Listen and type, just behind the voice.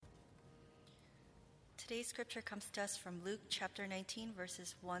Today's scripture comes to us from Luke chapter 19,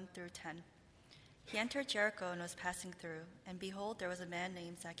 verses 1 through 10. He entered Jericho and was passing through, and behold, there was a man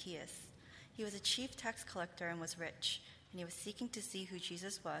named Zacchaeus. He was a chief tax collector and was rich, and he was seeking to see who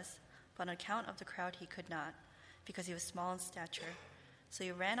Jesus was, but on account of the crowd he could not, because he was small in stature. So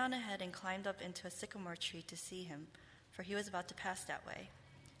he ran on ahead and climbed up into a sycamore tree to see him, for he was about to pass that way.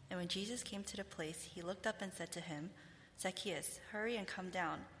 And when Jesus came to the place, he looked up and said to him, "Zacchaeus, hurry and come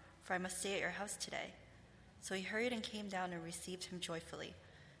down, for I must stay at your house today." So he hurried and came down and received him joyfully.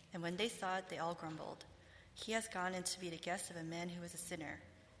 And when they saw it, they all grumbled, "He has gone in to be the guest of a man who is a sinner."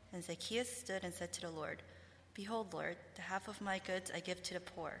 And Zacchaeus stood and said to the Lord, "Behold, Lord, the half of my goods I give to the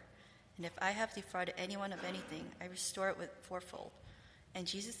poor. And if I have defrauded anyone of anything, I restore it with fourfold." And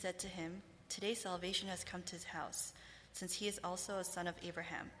Jesus said to him, "Today salvation has come to his house, since he is also a son of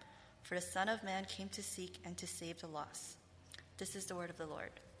Abraham. For the Son of Man came to seek and to save the lost." This is the word of the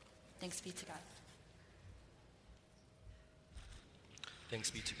Lord. Thanks be to God. Thanks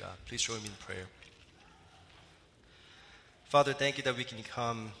be to God. Please join me in prayer. Father, thank you that we can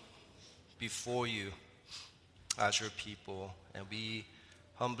come before you as your people, and we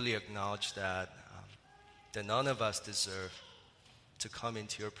humbly acknowledge that none of us deserve to come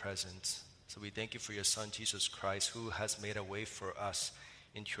into your presence. So we thank you for your Son, Jesus Christ, who has made a way for us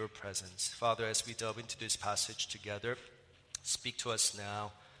into your presence. Father, as we delve into this passage together, speak to us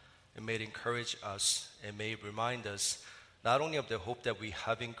now, and may it encourage us, and may it remind us not only of the hope that we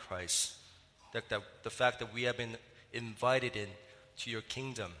have in Christ, that the fact that we have been invited in to your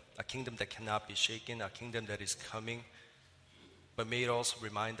kingdom, a kingdom that cannot be shaken, a kingdom that is coming, but may it also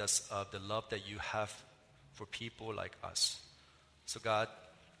remind us of the love that you have for people like us. So God,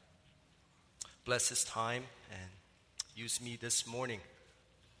 bless this time and use me this morning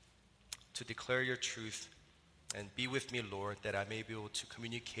to declare your truth, and be with me, Lord, that I may be able to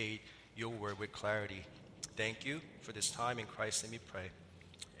communicate your word with clarity. Thank you for this time. In Christ's name we pray.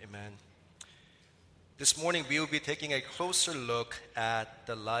 Amen. This morning we will be taking a closer look at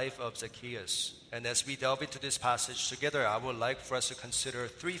the life of Zacchaeus. And as we delve into this passage together, I would like for us to consider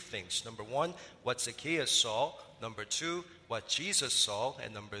three things. Number one, what Zacchaeus saw. Number two, what Jesus saw.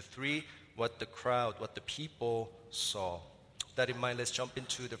 And number three, what the people saw. With that in mind, let's jump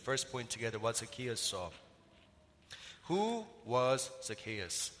into the first point together, what Zacchaeus saw. Who was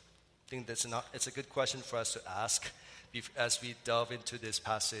Zacchaeus? I think it's a good question for us to ask as we delve into this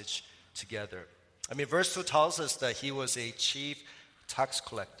passage together. I mean, verse 2 tells us that he was a chief tax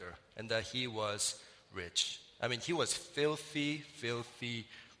collector and that he was rich. I mean, he was filthy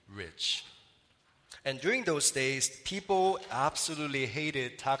rich. And during those days, people absolutely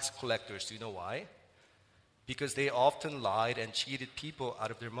hated tax collectors. Do you know why? Because they often lied and cheated people out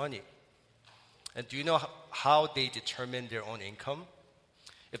of their money. And do you know how they determined their own income?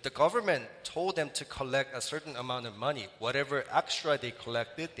 If the government told them to collect a certain amount of money, whatever extra they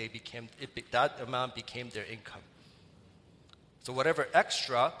collected, that amount became their income. So whatever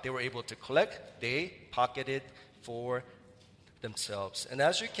extra they were able to collect, they pocketed for themselves. And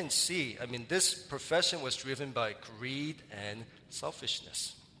as you can see, I mean, this profession was driven by greed and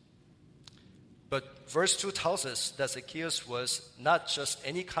selfishness. But verse 2 tells us that Zacchaeus was not just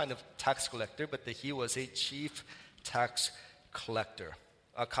any kind of tax collector, but that he was a chief tax collector.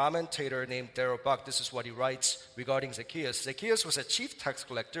 A commentator named Darrell Buck, this is what he writes regarding Zacchaeus. Zacchaeus was a chief tax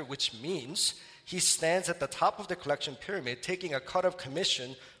collector, which means he stands at the top of the collection pyramid, taking a cut of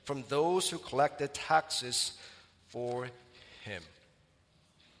commission from those who collected taxes for him.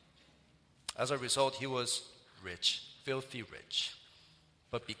 As a result, he was rich, filthy rich.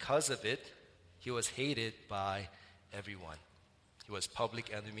 But because of it, he was hated by everyone. He was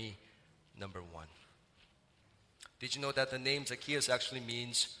public enemy number one. Did you know that the name Zacchaeus actually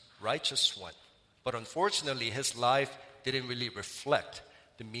means righteous one? But unfortunately, his life didn't really reflect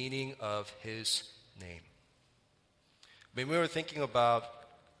the meaning of his name. When we were thinking about,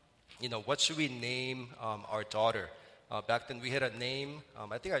 what should we name our daughter? Back then we had a name.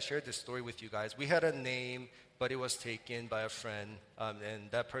 I think I shared this story with you guys. We had a name, but it was taken by a friend,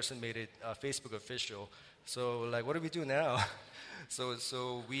 and that person made it Facebook official. So, what do we do now?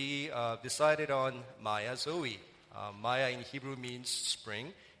 So we decided on Maya Zoe. Maya in Hebrew means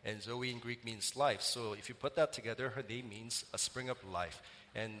spring, and Zoe in Greek means life. So if you put that together, her name means a spring of life.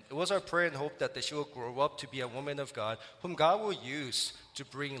 And it was our prayer and hope that she will grow up to be a woman of God, whom God will use to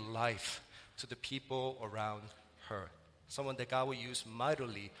bring life to the people around her. Someone that God will use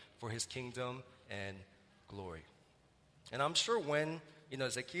mightily for his kingdom and glory. And I'm sure when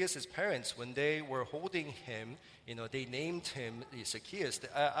Zacchaeus' parents, when they were holding him, they named him Zacchaeus.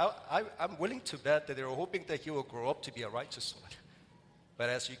 I'm willing to bet that they were hoping that he will grow up to be a righteous one. But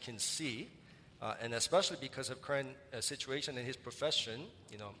as you can see, and especially because of current situation in his profession,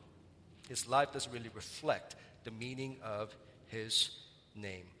 his life doesn't really reflect the meaning of his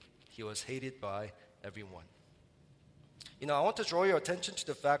name. He was hated by everyone. I want to draw your attention to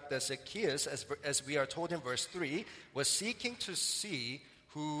the fact that Zacchaeus, as we are told in verse 3, was seeking to see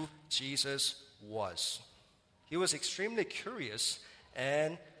who Jesus was. He was extremely curious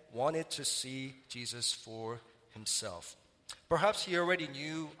and wanted to see Jesus for himself. Perhaps he already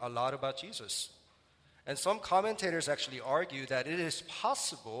knew a lot about Jesus. And some commentators actually argue that it is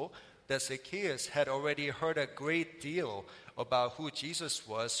possible that Zacchaeus had already heard a great deal about who Jesus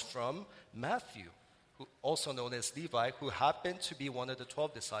was from Matthew, who also known as Levi, who happened to be one of the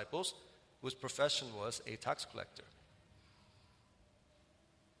 12 disciples whose profession was a tax collector.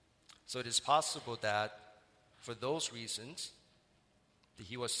 So it is possible that for those reasons, that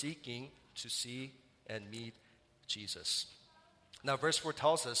he was seeking to see and meet Jesus. Now, verse 4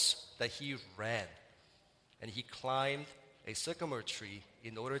 tells us that he ran and he climbed a sycamore tree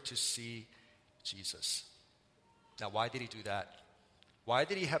in order to see Jesus. Now, why did he do that? Why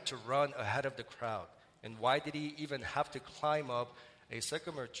did he have to run ahead of the crowd? And why did he even have to climb up a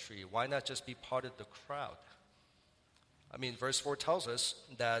sycamore tree? Why not just be part of the crowd? Verse 4 tells us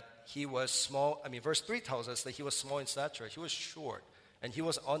that he was small. Verse 3 tells us that he was small in stature. He was short, and he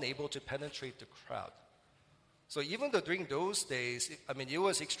was unable to penetrate the crowd. So even though during those days, it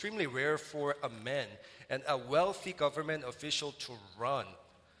was extremely rare for a man and a wealthy government official to run.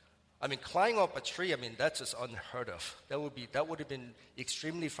 Climbing up a tree, that's just unheard of. That would have been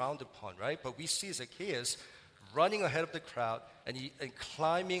extremely frowned upon, right? But we see Zacchaeus running ahead of the crowd and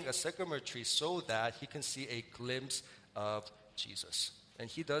climbing a sycamore tree so that he can see a glimpse of Jesus. And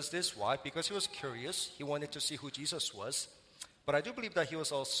he does this, why? Because he was curious. He wanted to see who Jesus was. But I do believe that he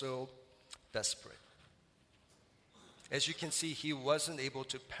was also desperate. As you can see, he wasn't able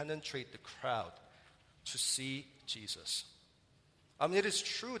to penetrate the crowd to see Jesus. It is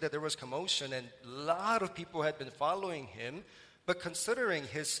true that there was commotion and a lot of people had been following him, but considering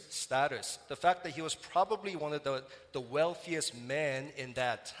his status, the fact that he was probably one of the wealthiest men in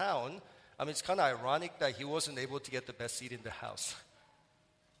that town, it's kind of ironic that he wasn't able to get the best seat in the house.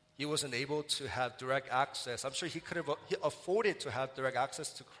 He wasn't able to have direct access. I'm sure he could have afforded to have direct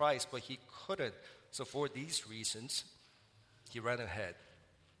access to Christ, but he couldn't. So for these reasons, he ran ahead.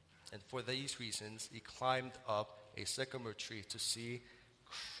 And for these reasons, he climbed up a sycamore tree to see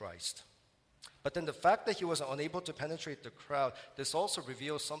Christ. But then the fact that he was unable to penetrate the crowd, this also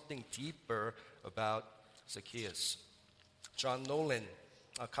reveals something deeper about Zacchaeus. John Nolan,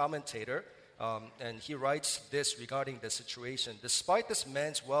 a commentator, and he writes this regarding the situation. Despite this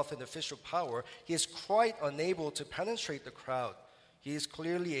man's wealth and official power, he is quite unable to penetrate the crowd. He is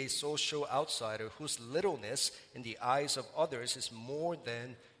clearly a social outsider whose littleness in the eyes of others is more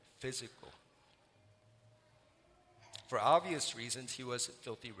than physical. For obvious reasons, he was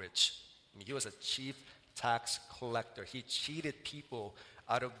filthy rich. He was a chief tax collector. He cheated people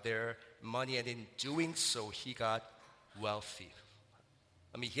out of their money, and in doing so, he got wealthy.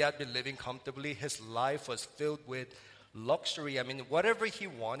 He had been living comfortably. His life was filled with luxury. Whatever he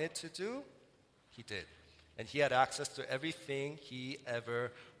wanted to do, he did. And he had access to everything he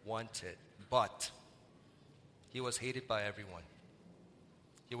ever wanted. But he was hated by everyone.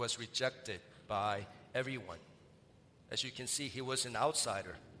 He was rejected by everyone. As you can see, he was an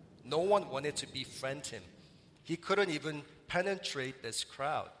outsider. No one wanted to befriend him. He couldn't even penetrate this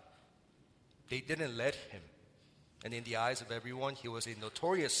crowd. They didn't let him. And in the eyes of everyone, he was a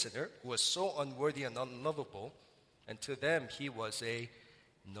notorious sinner who was so unworthy and unlovable. And to them, he was a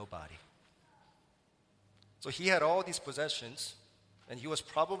nobody. So he had all these possessions, and he was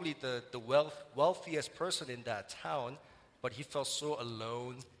probably the wealthiest person in that town, but he felt so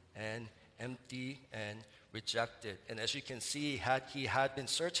alone and empty and rejected. And as you can see, he had been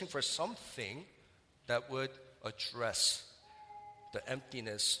searching for something that would address the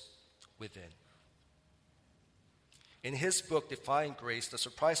emptiness within. In his book, Defying Grace, The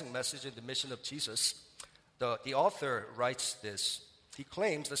Surprising Message in the Mission of Jesus, the author writes this. He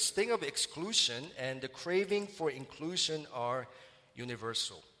claims the sting of exclusion and the craving for inclusion are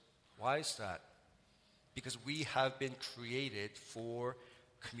universal. Why is that? Because we have been created for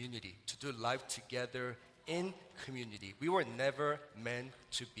community, to do life together in community. We were never meant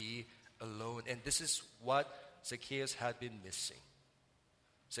to be alone. And this is what Zacchaeus had been missing.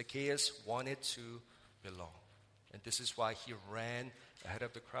 Zacchaeus wanted to belong. And this is why he ran ahead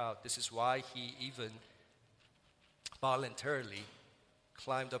of the crowd. This is why he even voluntarily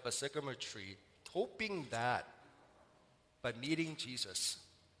climbed up a sycamore tree, hoping that by meeting Jesus,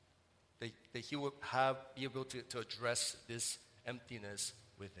 that he would be able to address this emptiness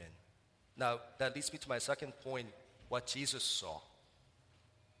within. Now, that leads me to my second point, what Jesus saw.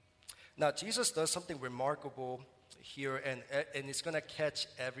 Now, Jesus does something remarkable here, and it's going to catch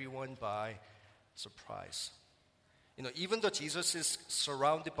everyone by surprise. Even though Jesus is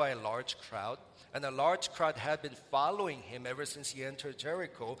surrounded by a large crowd, and a large crowd had been following him ever since he entered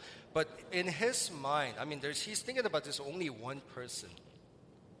Jericho, but in his mind, he's thinking about this only one person,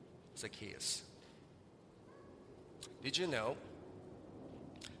 Zacchaeus. Did you know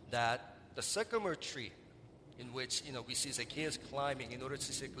that the sycamore tree in which we see Zacchaeus climbing in order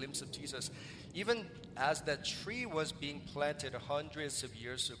to see a glimpse of Jesus, even as that tree was being planted hundreds of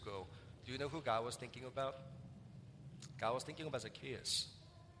years ago, do you know who God was thinking about? God was thinking about Zacchaeus.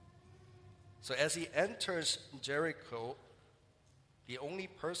 So as he enters Jericho, the only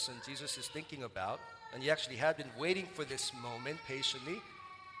person Jesus is thinking about, and he actually had been waiting for this moment patiently,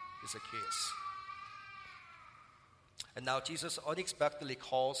 is Zacchaeus. And now Jesus unexpectedly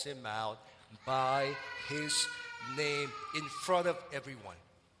calls him out by his name in front of everyone.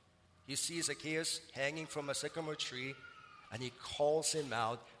 He sees Zacchaeus hanging from a sycamore tree, and he calls him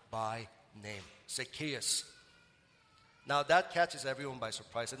out by name. Zacchaeus. Now that catches everyone by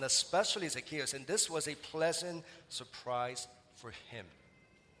surprise, and especially Zacchaeus, and this was a pleasant surprise for him.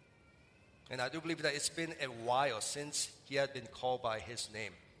 And I do believe that it's been a while since he had been called by his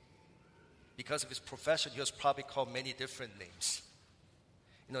name. Because of his profession, he was probably called many different names.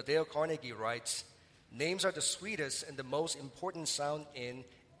 Dale Carnegie writes, "Names are the sweetest and the most important sound in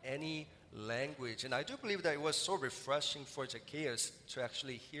any language." And I do believe that it was so refreshing for Zacchaeus to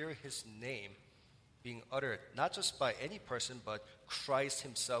actually hear his name being uttered, not just by any person, but Christ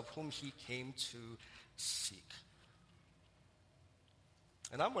himself, whom he came to seek.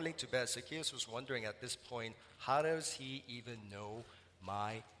 And I'm willing to bet Zacchaeus was wondering at this point, how does he even know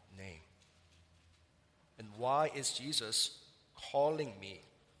my name? And why is Jesus calling me?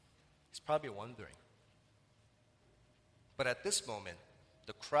 He's probably wondering. But at this moment,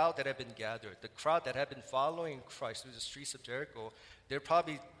 the crowd that had been gathered, the crowd that had been following Christ through the streets of Jericho, they're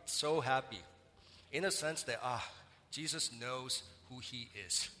probably so happy, in a sense that, Jesus knows who he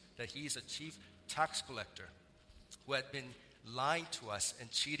is, that he is a chief tax collector who had been lying to us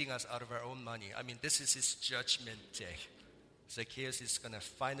and cheating us out of our own money. This is his judgment day. Zacchaeus is going to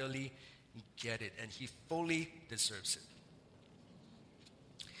finally get it, and he fully deserves it.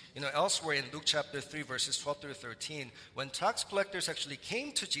 Elsewhere in Luke chapter 3, verses 12 through 13, when tax collectors actually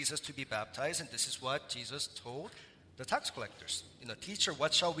came to Jesus to be baptized, and this is what Jesus told the tax collectors. "Teacher,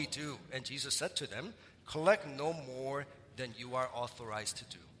 what shall we do?" And Jesus said to them, "Collect no more than you are authorized to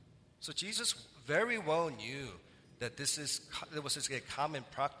do." So Jesus very well knew that there was a common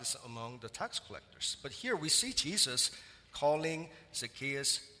practice among the tax collectors. But here we see Jesus calling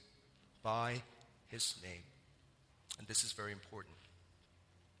Zacchaeus by his name. And this is very important.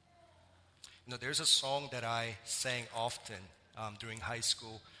 There's a song that I sang often during high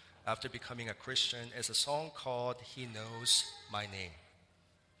school after becoming a Christian. It's a song called "He Knows My Name."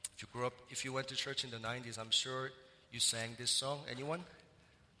 If you went to church in the 90s, I'm sure you sang this song. Anyone?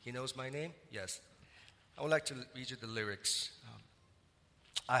 "He Knows My Name"? Yes. I would like to read you the lyrics.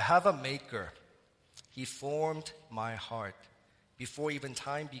 "I have a maker. He formed my heart. Before even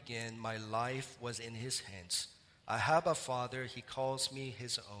time began, my life was in his hands. I have a father. He calls me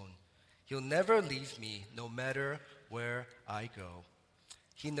his own. He'll never leave me, no matter where I go.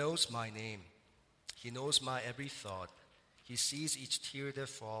 He knows my name. He knows my every thought. He sees each tear that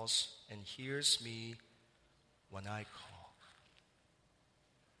falls and hears me when I call."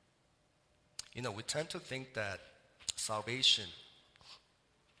 We tend to think that salvation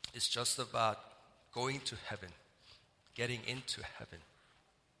is just about going to heaven, getting into heaven,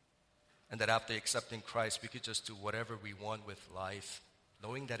 and that after accepting Christ, we could just do whatever we want with life,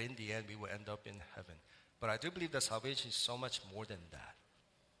 knowing that in the end we will end up in heaven. But I do believe that salvation is so much more than that.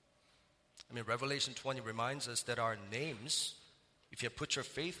 Revelation 20 reminds us that our names, if you put your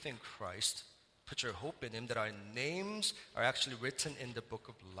faith in Christ, put your hope in him, that our names are actually written in the book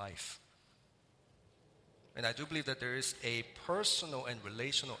of life. And I do believe that there is a personal and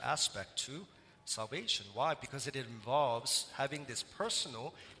relational aspect to salvation. Why? Because it involves having this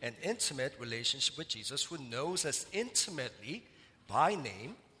personal and intimate relationship with Jesus, who knows us intimately by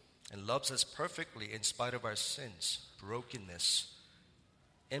name and loves us perfectly in spite of our sins, brokenness,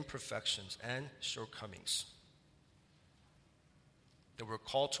 imperfections, and shortcomings. That we're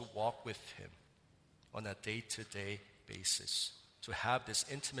called to walk with him on a day-to-day basis, to have this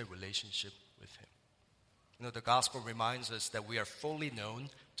intimate relationship with him. The gospel reminds us that we are fully known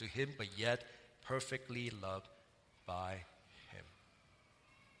to him, but yet perfectly loved by him.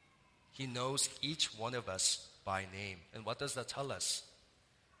 He knows each one of us by name. And what does that tell us?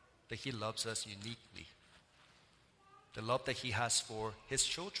 that he loves us uniquely. The love that he has for his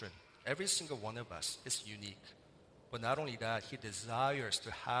children, every single one of us, is unique. But not only that, he desires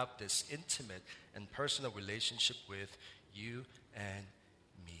to have this intimate and personal relationship with you and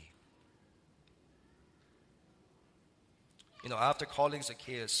me. After calling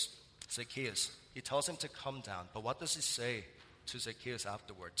Zacchaeus, he tells him to come down. But what does he say to Zacchaeus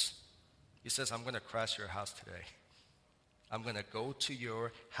afterwards? He says, I'm going to crash your house today. I'm going to go to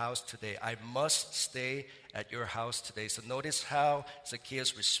your house today. I must stay at your house today. So notice how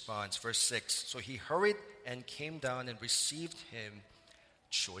Zacchaeus responds. Verse 6. So he hurried and came down and received him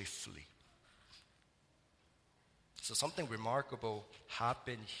joyfully. So something remarkable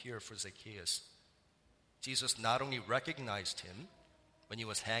happened here for Zacchaeus. Jesus not only recognized him when he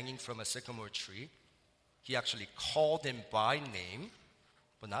was hanging from a sycamore tree, he actually called him by name.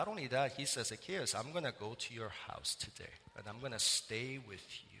 But not only that, he says, Zacchaeus, I'm going to go to your house today, and I'm going to stay with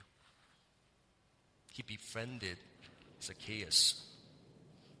you. He befriended Zacchaeus.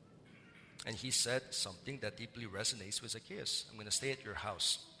 And he said something that deeply resonates with Zacchaeus. I'm going to stay at your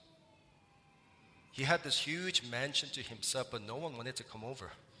house. He had this huge mansion to himself, but no one wanted to come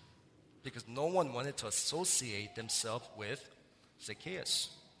over because no one wanted to associate themselves with Zacchaeus.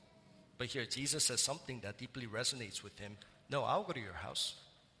 But here Jesus says something that deeply resonates with him. No, I'll go to your house.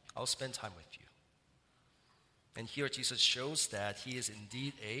 I'll spend time with you. And here Jesus shows that he is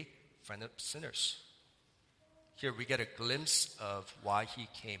indeed a friend of sinners. Here we get a glimpse of why he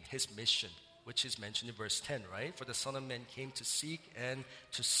came, his mission, which is mentioned in verse 10, right? For the Son of Man came to seek and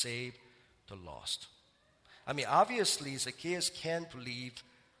to save the lost. Obviously, Zacchaeus can't believe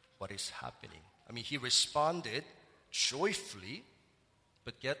what is happening. He responded joyfully,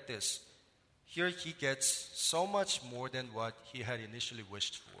 but get this. Here he gets so much more than what he had initially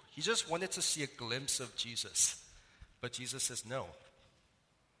wished for. He just wanted to see a glimpse of Jesus. But Jesus says, no.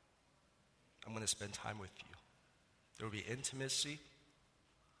 I'm going to spend time with you. There will be intimacy.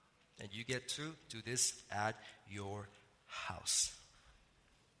 And you get to do this at your house.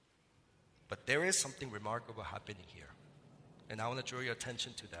 But there is something remarkable happening here. And I want to draw your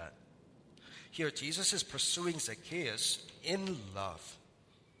attention to that. Here Jesus is pursuing Zacchaeus in love.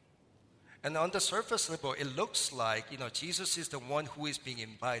 And on the surface level, it looks like, Jesus is the one who is being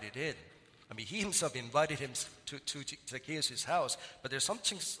invited in. He himself invited him to Zacchaeus' house, but there's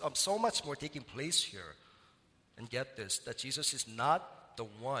something so much more taking place here. And get this, that Jesus is not the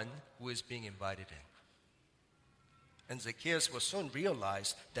one who is being invited in. And Zacchaeus will soon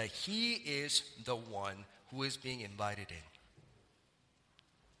realize that he is the one who is being invited in.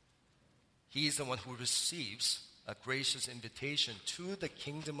 He is the one who receives a gracious invitation to the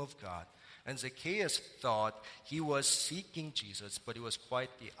kingdom of God. And Zacchaeus thought he was seeking Jesus, but it was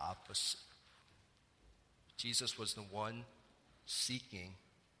quite the opposite. Jesus was the one seeking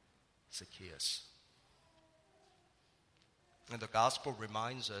Zacchaeus. And the gospel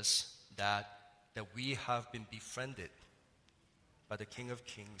reminds us that we have been befriended by the King of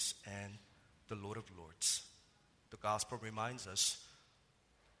Kings and the Lord of Lords. The gospel reminds us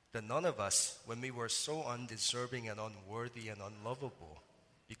that none of us, when we were so undeserving and unworthy and unlovable,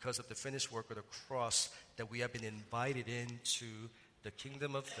 because of the finished work of the cross, that we have been invited into the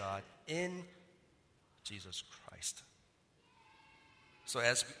kingdom of God in Jesus Christ. So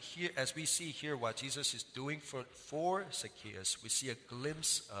as we see here what Jesus is doing for Zacchaeus, we see a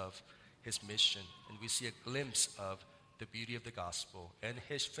glimpse of his mission, and we see a glimpse of the beauty of the gospel and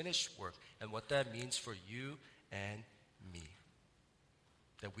his finished work and what that means for you and me.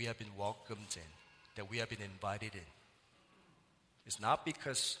 That we have been welcomed in, that we have been invited in. It's not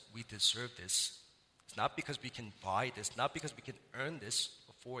because we deserve this. It's not because we can buy this. Not because we can earn this,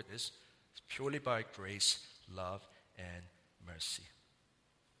 afford this. It's purely by grace, love, and mercy.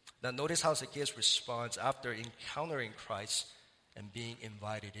 Now notice how Zacchaeus responds after encountering Christ and being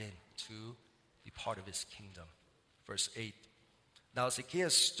invited in to be part of his kingdom. Verse 8. Now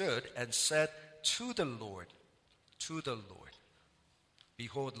Zacchaeus stood and said to the Lord,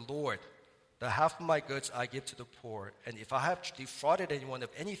 Behold, Lord, the half of my goods I give to the poor, and if I have defrauded anyone of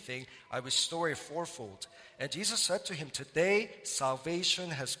anything, I restore it fourfold. And Jesus said to him, Today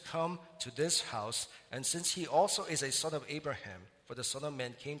salvation has come to this house, and since he also is a son of Abraham, for the Son of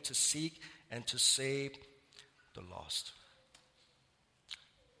Man came to seek and to save the lost.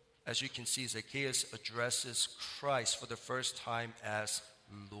 As you can see, Zacchaeus addresses Christ for the first time as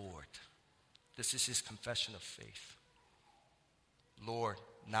Lord. This is his confession of faith. Lord,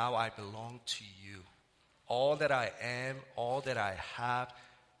 now I belong to you. All that I am, all that I have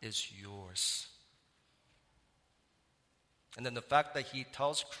is yours. And then the fact that he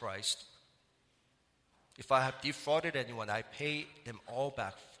tells Christ, if I have defrauded anyone, I pay them all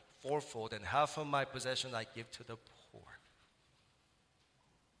back fourfold, and half of my possession I give to the poor.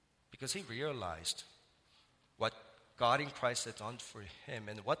 Because he realized what God in Christ had done for him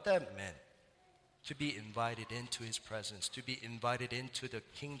and what that meant to be invited into his presence, to be invited into the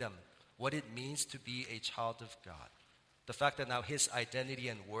kingdom, what it means to be a child of God. The fact that now his identity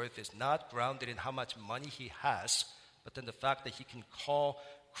and worth is not grounded in how much money he has, but then the fact that he can call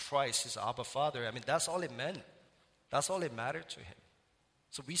Christ his Abba Father. I mean, that's all it meant. That's all it mattered to him.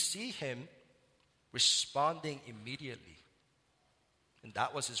 So we see him responding immediately. And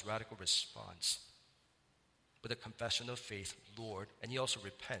that was his radical response. With a confession of faith, Lord, and he also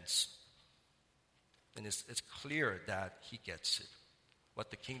repents. And it's clear that he gets it. What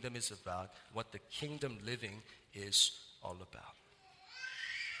the kingdom is about, what the kingdom living is all about.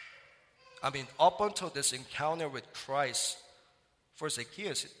 I mean, up until this encounter with Christ, for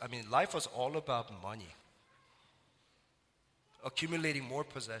Zacchaeus, life was all about money. Accumulating more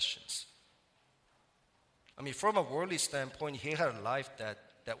possessions. From a worldly standpoint, he had a life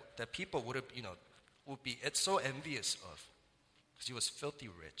that people would be so envious of, because he was filthy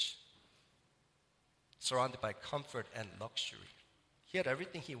rich, surrounded by comfort and luxury. He had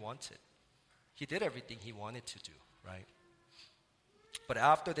everything he wanted. He did everything he wanted to do, right? But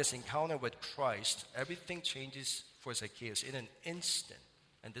after this encounter with Christ, everything changes for Zacchaeus in an instant.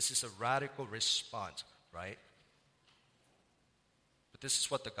 And this is a radical response, right? But this is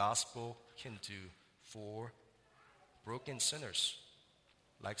what the gospel can do for broken sinners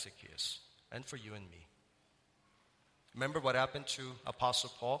like Zacchaeus and for you and me. Remember what happened to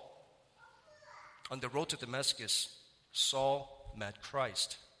Apostle Paul? On the road to Damascus, Saul met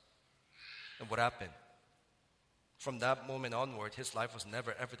Christ. And what happened? From that moment onward, his life was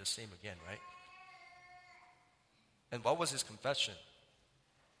never ever the same again, right? And what was his confession?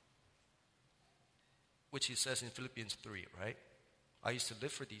 Which he says in Philippians 3, right? I used to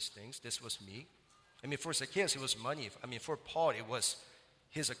live for these things. This was me. For Zacchaeus, it was money. For Paul, it was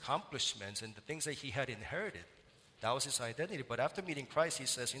his accomplishments and the things that he had inherited. That was his identity. But after meeting Christ, he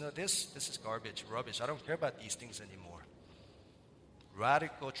says, this is garbage, rubbish. I don't care about these things anymore.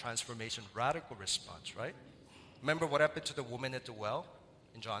 Radical transformation, radical response, right? Remember what happened to the woman at the well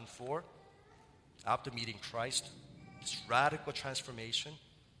in John 4? After meeting Christ, this radical transformation,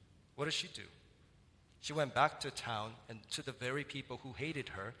 what did she do? She went back to town and to the very people who hated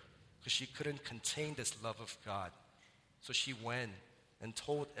her because she couldn't contain this love of God. So she went and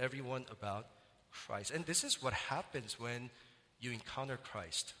told everyone about Christ. And this is what happens when you encounter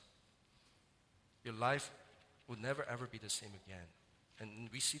Christ. Your life will never ever be the same again. And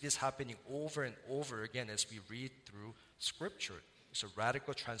we see this happening over and over again as we read through Scripture. There's a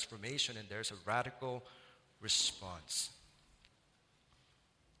radical transformation and there's a radical response.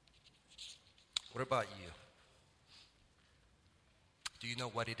 What about you? Do you know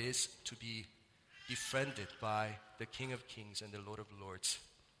what it is to be befriended by the King of Kings and the Lord of Lords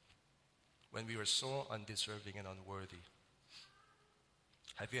when we were so undeserving and unworthy?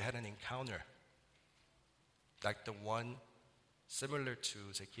 Have you had an encounter like the one similar to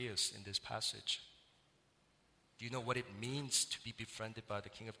Zacchaeus in this passage? Do you know what it means to be befriended by the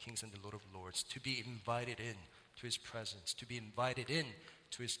King of Kings and the Lord of Lords? To be invited in to his presence, to be invited in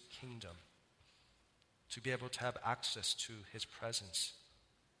to his kingdom, to be able to have access to his presence.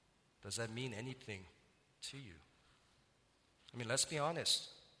 Does that mean anything to you? Let's be honest.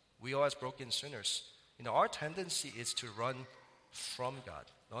 We all as broken sinners, our tendency is to run from God.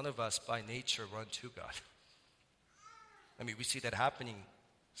 None of us by nature run to God. We see that happening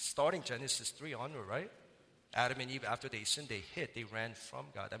starting Genesis 3 onward, right? Adam and Eve, after they sinned, they ran from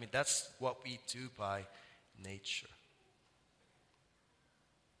God. That's what we do by nature.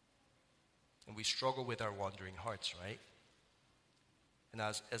 And we struggle with our wandering hearts, right? And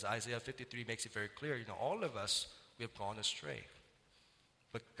as Isaiah 53 makes it very clear, all of us, we have gone astray.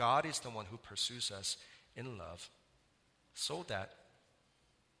 But God is the one who pursues us in love so that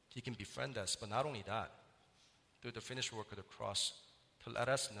he can befriend us. But not only that, through the finished work of the cross, to let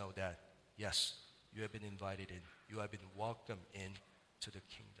us know that, yes, you have been invited in. You have been welcomed in to the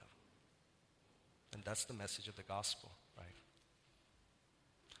kingdom. And that's the message of the gospel, right?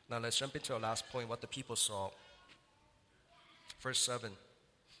 Now let's jump into our last point, what the people saw. Verse 7.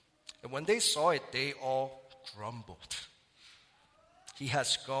 And when they saw it, they all grumbled. He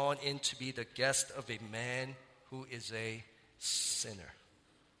has gone in to be the guest of a man who is a sinner.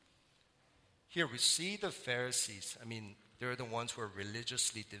 Here we see the Pharisees. They're the ones who are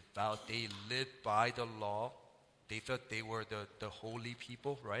religiously devout. They live by the law. They thought they were the holy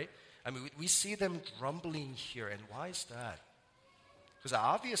people, right? We see them grumbling here. And why is that? Because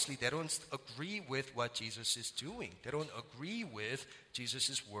obviously they don't agree with what Jesus is doing. They don't agree with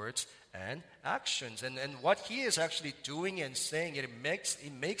Jesus' words and actions. And what he is actually doing and saying, it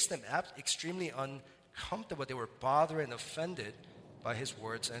makes them extremely uncomfortable. They were bothered and offended by his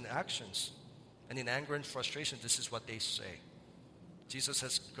words and actions. And in anger and frustration, this is what they say. Jesus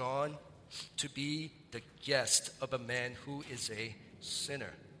has gone to be the guest of a man who is a sinner.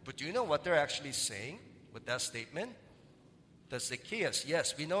 But do you know what they're actually saying with that statement? That Zacchaeus,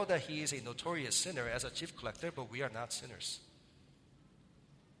 yes, we know that he is a notorious sinner as a chief collector, but we are not sinners.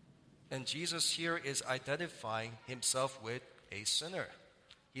 And Jesus here is identifying himself with a sinner.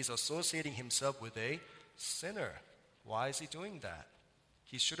 He's associating himself with a sinner. Why is he doing that?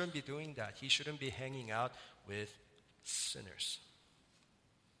 He shouldn't be doing that. He shouldn't be hanging out with sinners.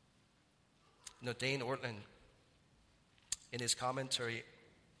 Dane Ortlund, in his commentary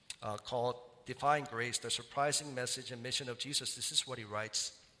called Defying Grace, the Surprising Message and Mission of Jesus, this is what he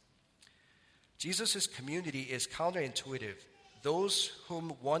writes. Jesus' community is counterintuitive. Those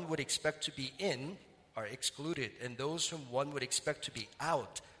whom one would expect to be in are excluded, and those whom one would expect to be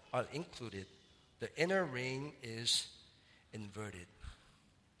out are included. The inner ring is inverted.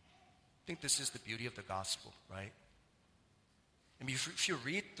 I think this is the beauty of the gospel, right? I mean, if you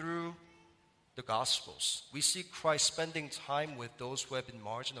read through the Gospels, we see Christ spending time with those who have been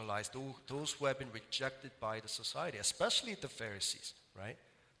marginalized, those who have been rejected by the society, especially the Pharisees, right?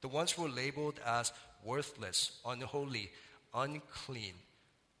 The ones who were labeled as worthless, unholy, unclean.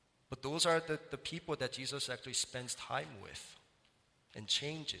 But those are the people that Jesus actually spends time with and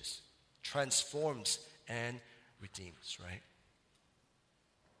changes, transforms, and redeems, right?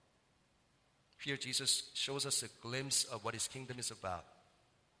 Here, Jesus shows us a glimpse of what his kingdom is about.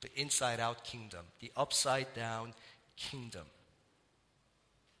 The inside-out kingdom, the upside-down kingdom.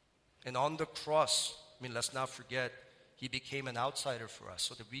 And on the cross, let's not forget, he became an outsider for us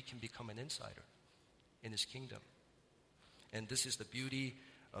so that we can become an insider in his kingdom. And this is the beauty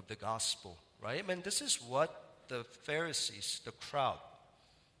of the gospel, right? This is what the Pharisees, the crowd,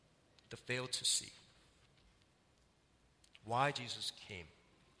 they failed to see. Why Jesus came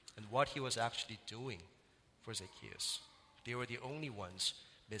and what he was actually doing for Zacchaeus. They were the only ones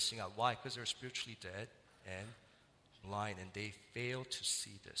missing out. Why? Because they're spiritually dead and blind, and they fail to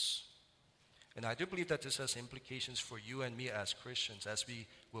see this. And I do believe that this has implications for you and me as Christians as we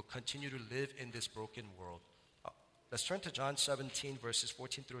will continue to live in this broken world. Let's turn to John 17, verses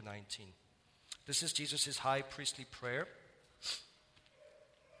 14 through 19. This is Jesus' high priestly prayer.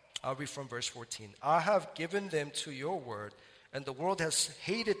 I'll read from verse 14. I have given them to your word, and the world has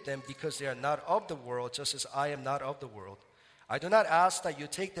hated them because they are not of the world, just as I am not of the world. I do not ask that you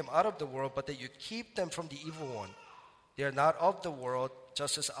take them out of the world, but that you keep them from the evil one. They are not of the world,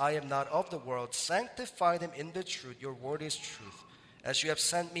 just as I am not of the world. Sanctify them in the truth. Your word is truth. As you have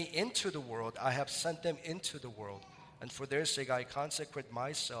sent me into the world, I have sent them into the world. And for their sake I consecrate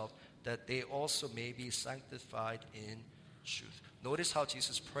myself, that they also may be sanctified in truth. Notice how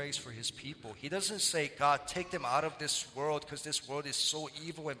Jesus prays for his people. He doesn't say, God, take them out of this world because this world is so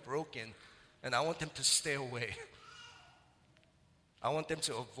evil and broken, and I want them to stay away. I want them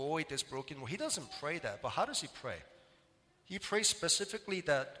to avoid this broken world. He doesn't pray that, but how does he pray? He prays specifically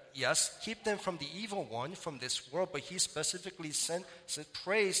that, yes, keep them from the evil one, from this world, but he specifically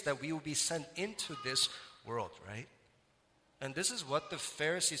prays that we will be sent into this world, right? And this is what the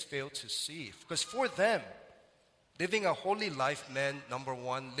Pharisees failed to see. Because for them, living a holy life meant, number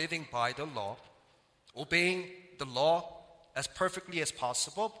one, living by the law, obeying the law as perfectly as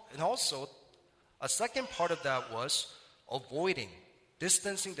possible, and also a second part of that was avoiding,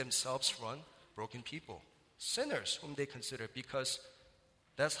 distancing themselves from broken people, sinners whom they considered, because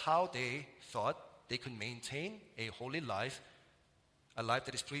that's how they thought they could maintain a holy life, a life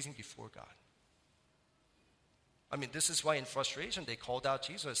that is pleasing before God. This is why in frustration they called out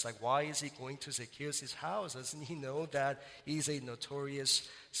Jesus. Like, why is he going to Zacchaeus' house? Doesn't he know that he's a notorious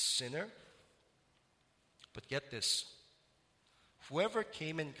sinner? But get this. Whoever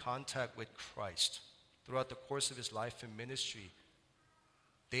came in contact with Christ throughout the course of his life and ministry,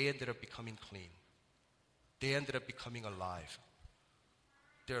 they ended up becoming clean. They ended up becoming alive.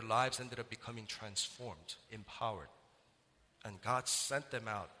 Their lives ended up becoming transformed, empowered. And God sent them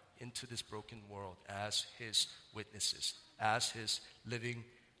out into this broken world as his witnesses, as his living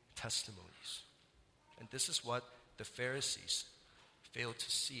testimonies. And this is what the Pharisees failed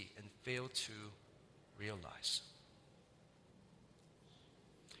to see and failed to realize.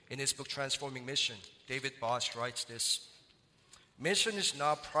 In his book, Transforming Mission, David Bosch writes this: mission is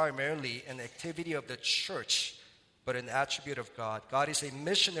not primarily an activity of the church, but an attribute of God. God is a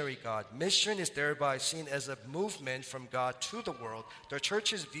missionary God. Mission is thereby seen as a movement from God to the world. The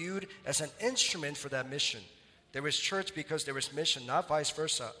church is viewed as an instrument for that mission. There is church because there is mission, not vice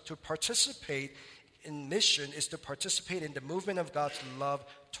versa. To participate in mission is to participate in the movement of God's love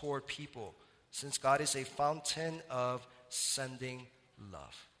toward people, since God is a fountain of sending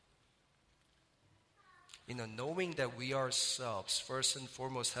love. Knowing that we ourselves, first and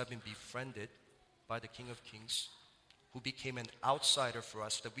foremost, have been befriended by the King of Kings, who became an outsider for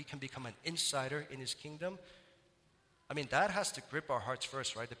us, that we can become an insider in his kingdom. That has to grip our hearts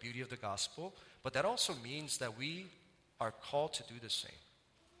first, right? The beauty of the gospel. But that also means that we are called to do the same,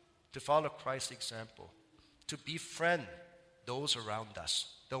 to follow Christ's example, to befriend those around us,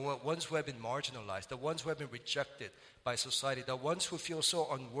 the ones who have been marginalized, the ones who have been rejected by society, the ones who feel so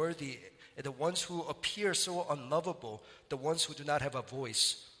unworthy, the ones who appear so unlovable, the ones who do not have a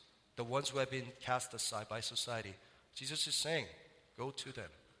voice, the ones who have been cast aside by society. Jesus is saying, go to them,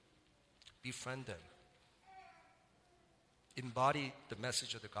 befriend them, embody the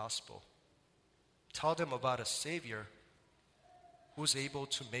message of the gospel, tell them about a Savior who's able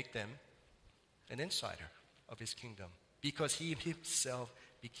to make them an insider of his kingdom, because he himself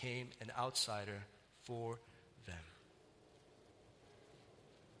became an outsider for them.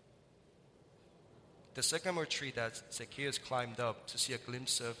 The sycamore tree that Zacchaeus climbed up to see a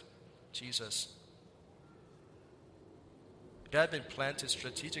glimpse of Jesus, it had been planted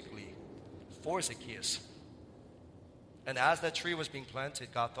strategically for Zacchaeus. And as that tree was being planted,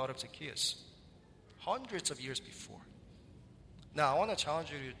 God thought of Zacchaeus hundreds of years before. Now, I want to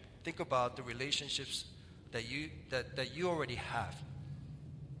challenge you to think about the relationships that you already have,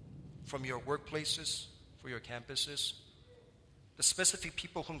 from your workplaces, for your campuses, the specific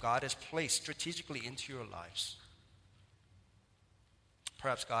people whom God has placed strategically into your lives.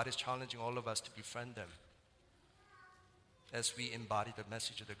 Perhaps God is challenging all of us to befriend them as we embody the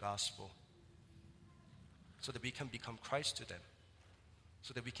message of the gospel, so that we can become Christ to them,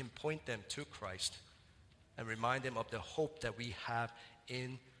 so that we can point them to Christ and remind them of the hope that we have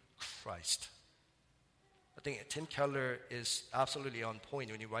in Christ. I think Tim Keller is absolutely on point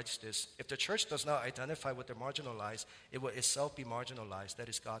when he writes this. If the church does not identify with the marginalized, it will itself be marginalized. That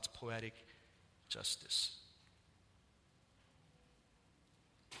is God's poetic justice.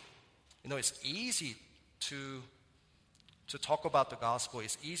 It's easy to talk about the gospel.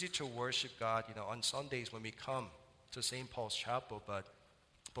 It's easy to worship God, on Sundays when we come to St. Paul's Chapel, but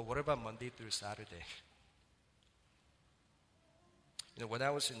what about Monday through Saturday? When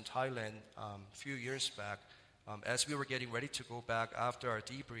I was in Thailand a few years back, as we were getting ready to go back after our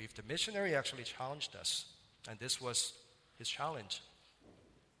debrief, the missionary actually challenged us. And this was his challenge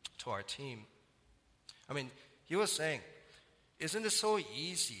to our team. He was saying, isn't it so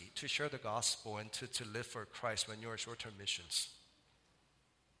easy to share the gospel and to live for Christ when you're short-term missions?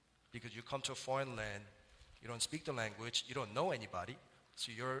 Because you come to a foreign land, you don't speak the language, you don't know anybody,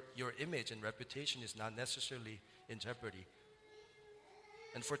 so your image and reputation is not necessarily in jeopardy.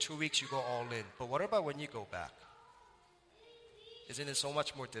 And for 2 weeks you go all in. But what about when you go back? Isn't it so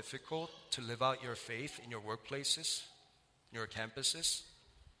much more difficult to live out your faith in your workplaces, in your campuses?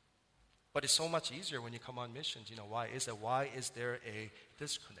 But it's so much easier when you come on missions. Why is that? Why is there a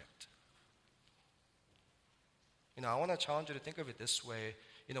disconnect? I want to challenge you to think of it this way.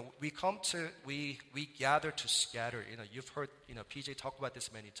 We gather to scatter. You've heard, PJ talk about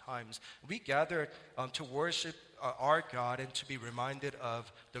this many times. We gather to worship our God and to be reminded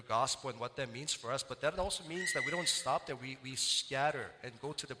of the gospel and what that means for us. But that also means that we don't stop there. We scatter and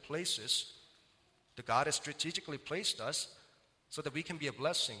go to the places that God has strategically placed us so that we can be a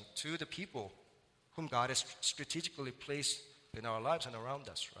blessing to the people whom God has strategically placed in our lives and around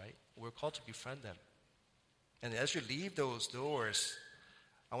us, right? We're called to befriend them. And as you leave those doors,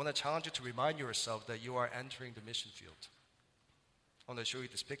 I want to challenge you to remind yourself that you are entering the mission field. I want to show you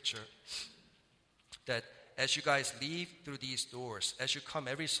this picture. That as you guys leave through these doors, as you come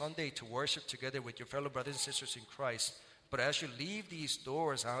every Sunday to worship together with your fellow brothers and sisters in Christ, but as you leave these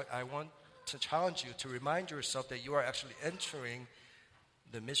doors, I want to challenge you to remind yourself that you are actually entering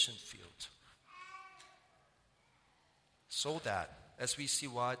the mission field. So that, as we see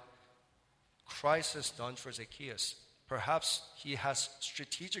what Christ has done for Zacchaeus, perhaps he has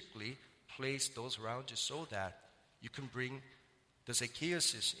strategically placed those around you so that you can bring the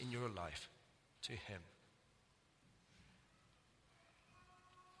Zacchaeuses in your life to him.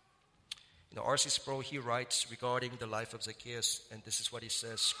 R.C. Sproul, he writes regarding the life of Zacchaeus, and this is what he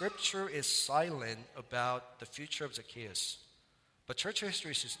says: Scripture is silent about the future of Zacchaeus, but church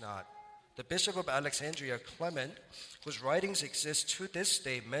history is not. The Bishop of Alexandria, Clement, whose writings exist to this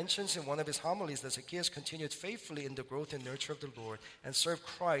day, mentions in one of his homilies that Zacchaeus continued faithfully in the growth and nurture of the Lord and served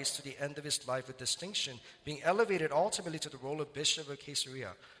Christ to the end of his life with distinction, being elevated ultimately to the role of Bishop of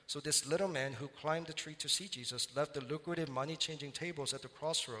Caesarea. So this little man who climbed the tree to see Jesus left the lucrative money-changing tables at the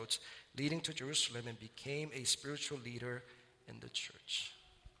crossroads leading to Jerusalem and became a spiritual leader in the church.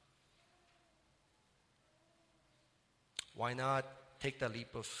 Why not take that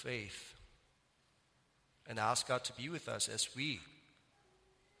leap of faith and ask God to be with us as we,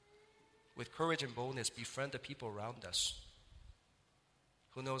 with courage and boldness, befriend the people around us?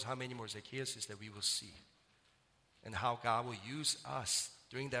 Who knows how many more Zacchaeuses that we will see, and how God will use us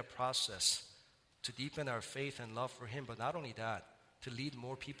during that process to deepen our faith and love for Him, but not only that, to lead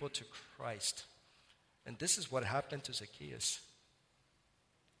more people to Christ. And this is what happened to Zacchaeus.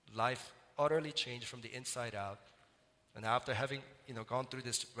 Life utterly changed from the inside out. And after having, gone through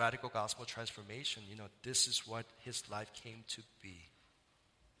this radical gospel transformation, this is what his life came to be.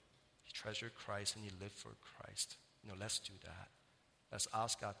 He treasured Christ and he lived for Christ. Let's do that. Let's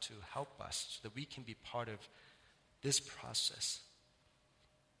ask God to help us so that we can be part of this process.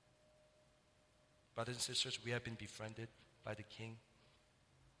 Brothers and sisters, we have been befriended by the King,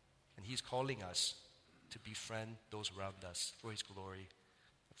 and He's calling us to befriend those around us for His glory,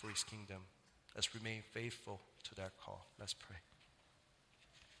 for His kingdom. Let's remain faithful to that call. Let's pray.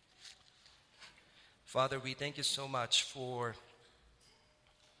 Father, we thank You so much for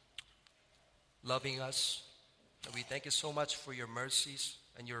loving us. And we thank You so much for Your mercies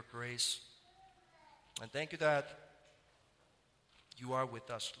and Your grace. And thank You that You are with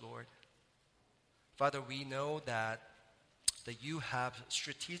us, Lord. Father, we know that You have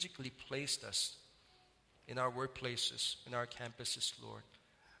strategically placed us in our workplaces, in our campuses, Lord.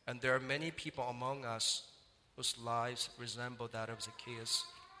 And there are many people among us whose lives resemble that of Zacchaeus.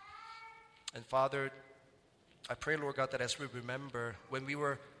 And Father, I pray, Lord God, that as we remember when we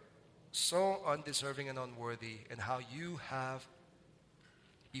were so undeserving and unworthy, and how You have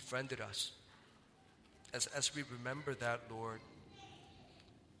befriended us, as we remember that, Lord,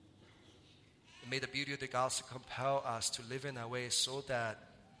 may the beauty of the gospel compel us to live in a way so that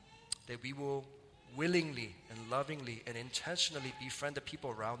we will willingly and lovingly and intentionally befriend the people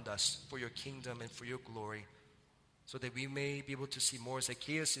around us for Your kingdom and for Your glory, so that we may be able to see more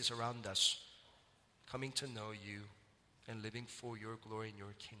Zacchaeuses around us coming to know You and living for Your glory and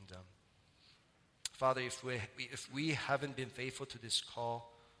Your kingdom. Father, if we haven't been faithful to this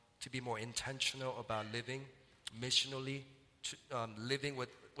call to be more intentional about living missionally, living with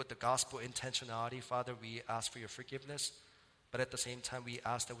the gospel intentionality, Father, we ask for Your forgiveness. But at the same time, we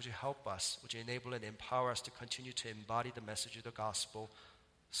ask that would You help us, would You enable and empower us to continue to embody the message of the gospel,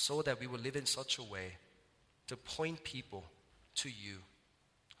 so that we will live in such a way to point people to You,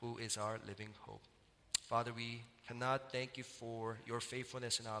 who is our living hope. Father, we cannot thank You for Your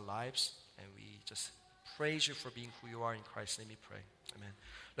faithfulness in our lives, and we just praise You for being who You are. In Christ's name we pray. Amen.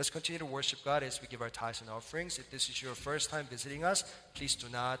 Let's continue to worship God as we give our tithes and offerings. If this is your first time visiting us, please do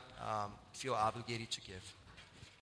not feel obligated to give.